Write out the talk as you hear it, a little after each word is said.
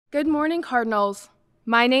Good morning, Cardinals.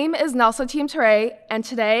 My name is Nelsa Tiemtoré, and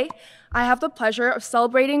today I have the pleasure of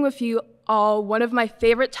celebrating with you all one of my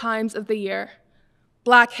favorite times of the year,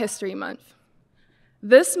 Black History Month.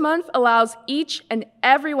 This month allows each and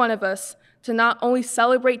every one of us to not only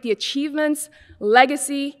celebrate the achievements,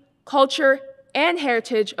 legacy, culture, and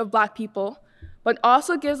heritage of Black people, but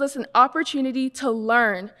also gives us an opportunity to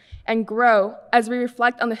learn and grow as we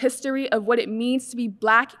reflect on the history of what it means to be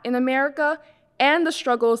Black in America and the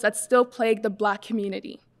struggles that still plague the Black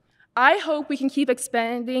community. I hope we can keep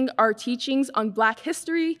expanding our teachings on Black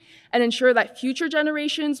history and ensure that future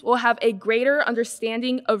generations will have a greater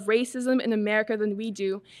understanding of racism in America than we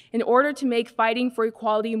do in order to make fighting for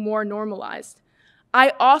equality more normalized.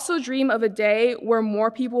 I also dream of a day where more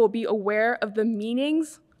people will be aware of the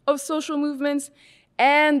meanings of social movements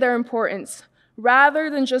and their importance, rather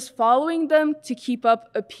than just following them to keep up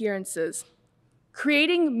appearances.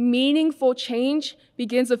 Creating meaningful change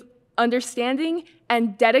begins with understanding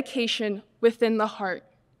and dedication within the heart.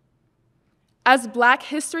 As Black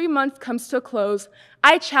History Month comes to a close,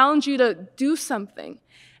 I challenge you to do something.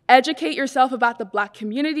 Educate yourself about the Black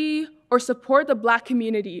community or support the Black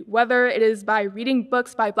community, whether it is by reading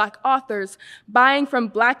books by Black authors, buying from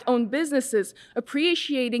Black-owned businesses,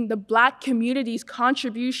 appreciating the Black community's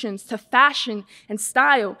contributions to fashion and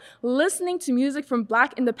style, listening to music from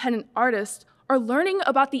Black independent artists, or learning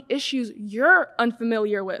about the issues you're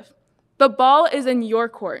unfamiliar with. The ball is in your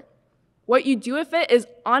court. What you do with it is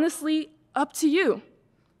honestly up to you.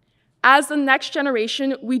 As the next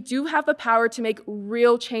generation, we do have the power to make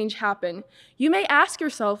real change happen. You may ask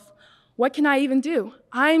yourself, what can I even do?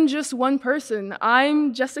 I'm just one person.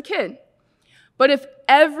 I'm just a kid. But if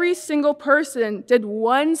every single person did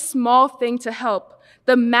one small thing to help,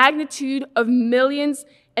 the magnitude of millions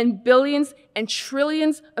and billions and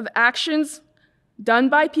trillions of actions done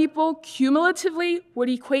by people cumulatively would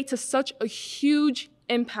equate to such a huge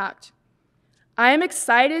impact. I am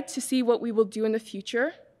excited to see what we will do in the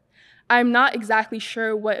future. I'm not exactly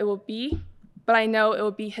sure what it will be, but I know it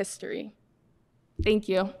will be history. Thank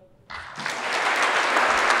you.